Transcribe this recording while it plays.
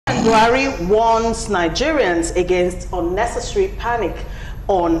Buhari warns Nigerians against unnecessary panic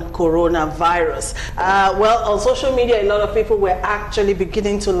on coronavirus. Well, on social media, a lot of people were actually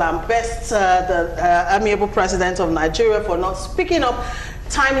beginning to lambast the amiable president of Nigeria for not speaking up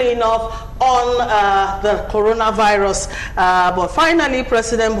timely enough on the coronavirus. But finally,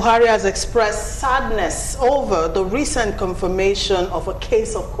 President Buhari has expressed sadness over the recent confirmation of a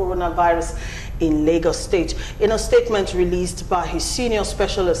case of coronavirus in Lagos State. In a statement released by his senior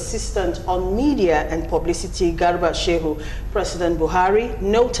special assistant on media and publicity, Garba Shehu, President Buhari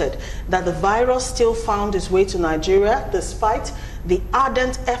noted that the virus still found its way to Nigeria despite the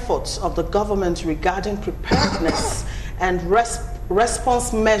ardent efforts of the government regarding preparedness and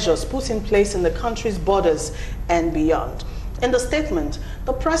response measures put in place in the country's borders and beyond. In the statement,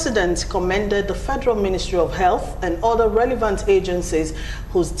 the president commended the Federal Ministry of Health and other relevant agencies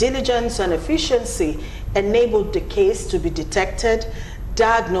whose diligence and efficiency enabled the case to be detected,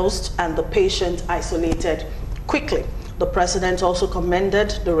 diagnosed, and the patient isolated quickly. The president also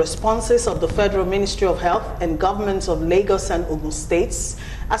commended the responses of the Federal Ministry of Health and governments of Lagos and Ogun states,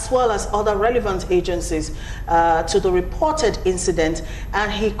 as well as other relevant agencies to the reported incident,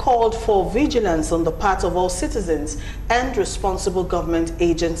 and he called for vigilance on the part of all citizens and responsible government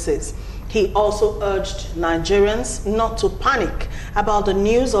agencies. He also urged Nigerians not to panic about the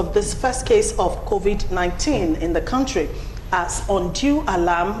news of this first case of COVID-19 in the country, as undue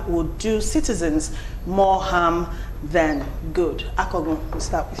alarm would do citizens more harm than good. Akogun, we'll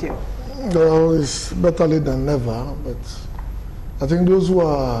start with you. Well, it's better late than never, but I think those who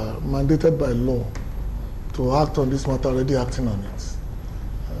are mandated by law to act on this matter are already acting on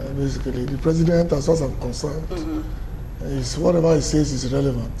it. Basically, the president, as far as I'm concerned, is whatever he says is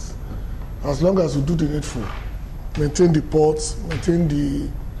irrelevant. As long as we do the needful, maintain the ports, maintain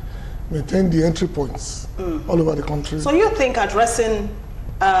the entry points all over the country. So you think addressing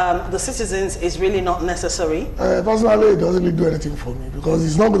the citizens is really not necessary? Personally, it doesn't really do anything for me because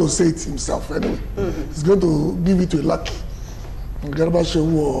he's not going to say it himself anyway. He's going to give it to a lucky Garba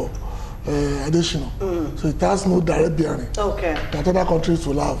Shehu or additional. So it has no direct bearing that other countries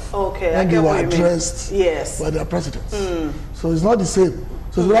will have. And they were addressed by their presidents. So it's not the same.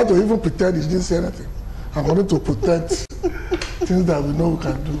 So it's right to even pretend he didn't say anything. I'm going to protect things that we know we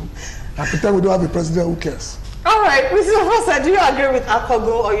can do. And pretend we don't have a president who cares. All right, Mr. Foster, do you agree with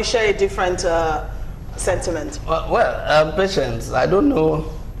Akogun or you share a different sentiment? Patience, I don't know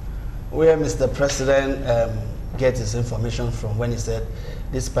where Mr. President gets his information from when he said,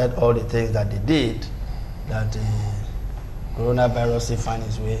 despite all the things that they did, that the coronavirus will find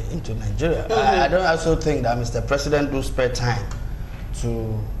its way into Nigeria. I don't also think that Mr. President do spare time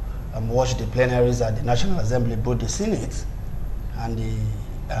to watch the plenaries at the National Assembly, both the Senate and the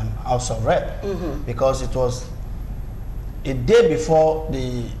House of Rep, because it was a day before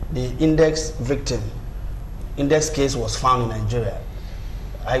the index case was found in Nigeria.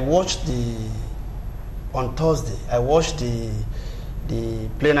 I watched on Thursday, I watched the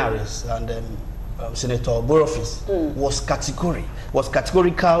plenaries, and Senator Borofis was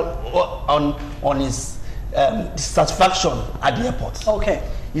categorical on his dissatisfaction at the airport.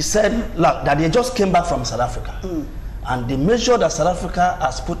 He said, look, that they just came back from South Africa. And the measure that South Africa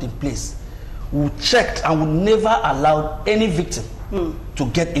has put in place will check and will never allow any victim to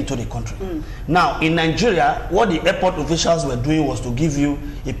get into the country. Now, in Nigeria, what the airport officials were doing was to give you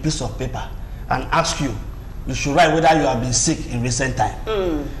a piece of paper and ask you should write whether you have been sick in recent time.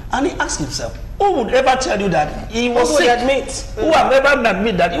 And he asked himself, who would ever tell you that he was sick? Who would ever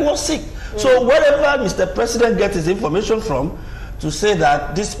admit that he was sick? So wherever Mr. President gets his information from, to say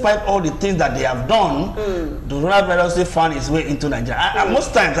that despite all the things that they have done, the coronavirus will find its way into Nigeria.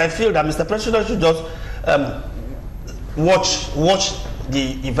 Most times I feel that Mr. President should just watch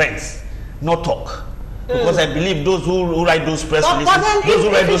the events, not talk. Because I believe those who write those press releases, those who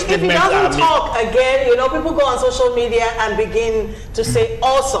write those statements if he doesn't talk again, you know, people go on social media and begin to say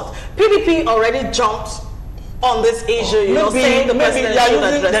all sorts. PDP already jumped on this issue, you know, saying the president should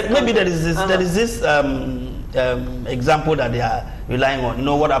address it. Maybe there is this example that they are relying on. You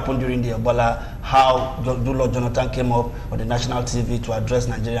know what happened during the Ebola, how Lord Jonathan came up on the national TV to address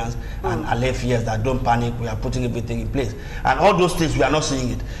Nigerians and allay fears that don't panic, we are putting everything in place. And all those things, we are not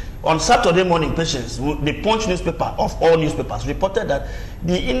seeing it. On Saturday morning, Patience, the Punch newspaper of all newspapers reported that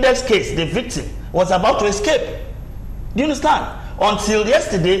the index case, the victim, was about to escape. Do you understand? Until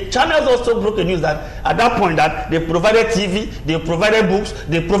yesterday, channels also broke the news that at that point that they provided TV, they provided books,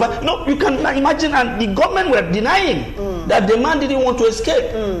 they provide. No, you can imagine, and the government were denying that the man didn't want to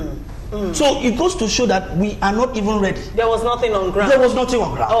escape. So it goes to show that we are not even ready. There was nothing on ground. There was nothing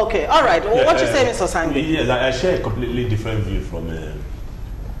on ground. Okay, all right. Well, what you say, Mr. Sanghi? Yes, I share a completely different view from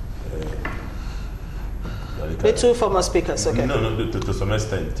The two former speakers, okay. No, to some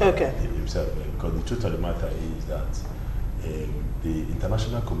extent, okay. Himself, because the truth of the matter is that the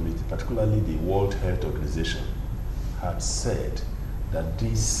international community, particularly the World Health Organization, had said that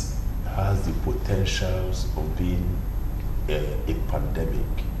this has the potentials of being a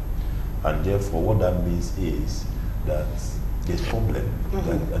pandemic. And therefore, what that means is that there's problem,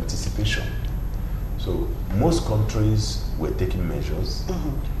 that anticipation. So most countries were taking measures.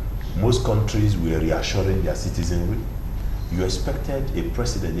 Most countries were reassuring their citizenry. You expected a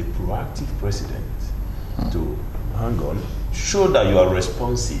president, a proactive president, to hang on, show that you are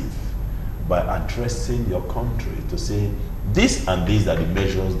responsive by addressing your country to say, this and these are the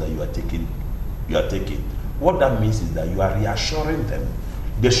measures that you are taking. What that means is that you are reassuring them.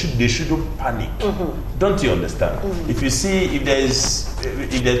 They shouldn't panic. Don't you understand? If you see, if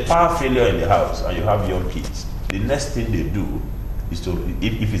there's power failure in the house and you have young kids, the next thing they do is to,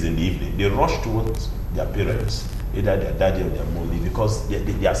 if it's in the evening, they rush towards their parents, either their daddy or their mommy, because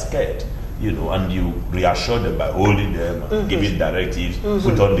they are scared, you know, and you reassure them by holding them and giving directives,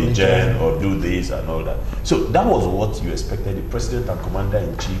 put on the gen or do this and all that. So that was what you expected the president and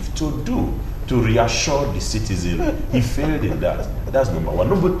commander-in-chief to do, to reassure the citizen. He failed in that. That's number one.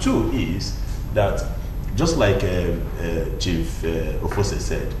 Number two is that, just like Chief Ofose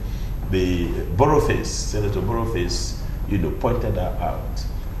said, the Boroface, Senator Boroface, you know, pointed that out,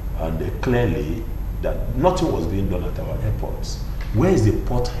 and clearly that nothing was being done at our airports. Where is the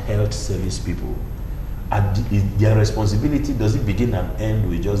port health service people? Their responsibility, does it begin and end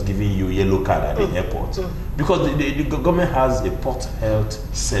with just giving you a yellow card at the airport? Because the government has a port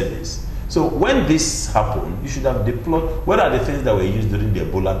health service. So when this happened, you should have deployed. What are the things that were used during the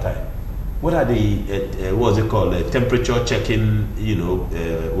Ebola time? What are the what was it called? Temperature checking, you know,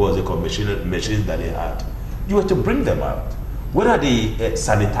 what was it called? Machines that they had. You were to bring them out. What are the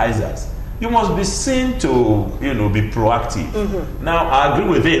sanitizers? You must be seen to, you know, be proactive. Now, I agree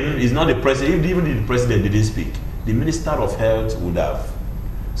with him. He's not the president. Even if the president didn't speak, the Minister of Health would have.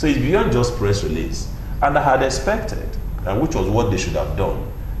 So it's beyond just press release. And I had expected, and which was what they should have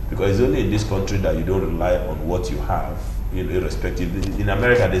done, because it's only in this country that you don't rely on what you have, you know, irrespective. In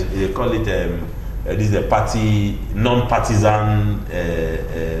America, they call it this is a party non-partisan,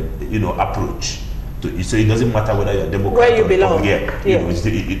 you know, approach. So it doesn't matter whether you're Democrat where you belong. You know, it's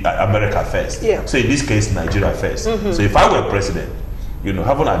America first. So in this case, Nigeria first. So if I were president, you know,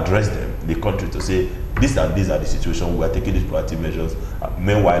 haven't addressed them, the country, to say these are the situations, we are taking these proactive measures.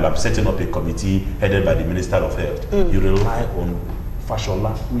 Meanwhile, I'm setting up a committee headed by the Minister of Health. You rely on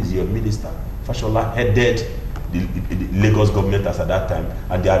Fashola, who is your minister. Fashola headed the Lagos government as at that time,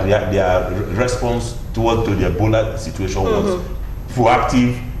 and their response to the Ebola situation was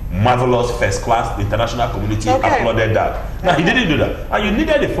proactive, marvelous, first class. The international community applauded that. Now, he didn't do that. And you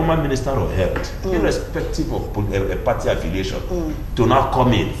needed a former Minister of Health, irrespective of a party affiliation, to now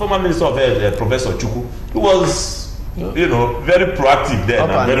come in. Former Minister of Health, Professor Chukwu, who was, you know, very proactive then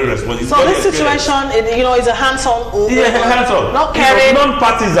and very responsive. So this situation, you know, is a hands-on. Hands-on. Not caring.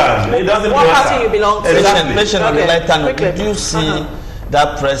 Non-partisan. It doesn't what matter. party you belong to. Mention on the light hand. Did you see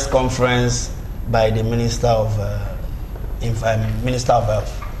that press conference by the Minister of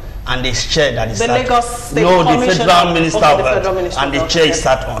Health? And the chair that is the Lagos State the Federal Minister of Health, and the chair is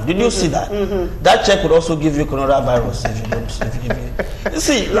sat on. Did you see that? That chair could also give you coronavirus if you don't. You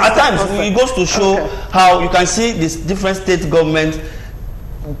see, at times it goes to show how you can see this different state government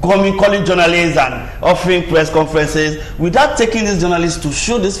calling journalists and offering press conferences without taking these journalists to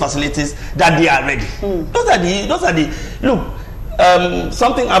show these facilities that they are ready. Those are the look.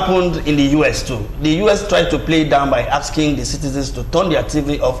 Something happened in the US too. The US tried to play it down by asking the citizens to turn their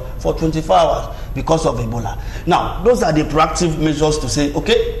TV off for 24 hours because of Ebola. Now, those are the proactive measures to say,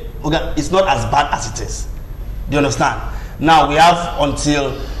 okay, it's not as bad as it is. Do you understand? Now, we have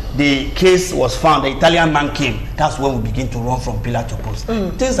until the case was found, the Italian man came. That's when we begin to run from pillar to post.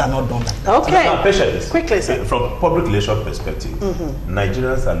 Things are not done like that. Okay. Now, patience. Quickly, sir. From public relation perspective,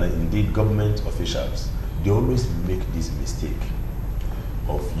 Nigerians and indeed government officials, they always make this mistake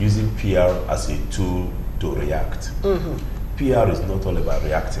of using PR as a tool to react. PR is not all about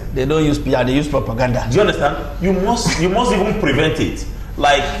reacting. They don't use PR, they use propaganda. Do you understand? You must even prevent it.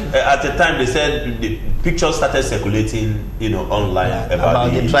 Like at the time they said the pictures started circulating, you know, online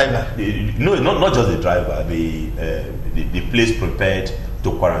about the driver. Not just the driver, the place prepared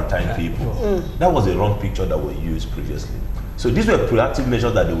to quarantine people. That was a wrong picture that was used previously. So these were proactive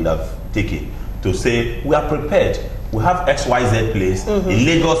measures that they would have taken to say we are prepared. We have XYZ place in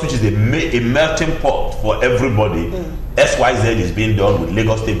Lagos, which is a melting pot for everybody. XYZ is being done with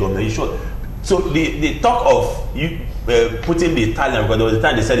Lagos State government. So the talk of putting the Italian, because there was a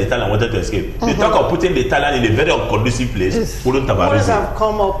time they said the Italian wanted to escape. The talk of putting the Italian in a very unconducive place wouldn't have arisen. Have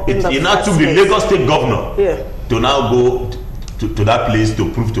come up in It now took the Lagos State governor to now go to that place to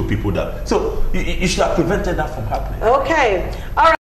prove to people that. So you should have prevented that from happening. Okay. All right.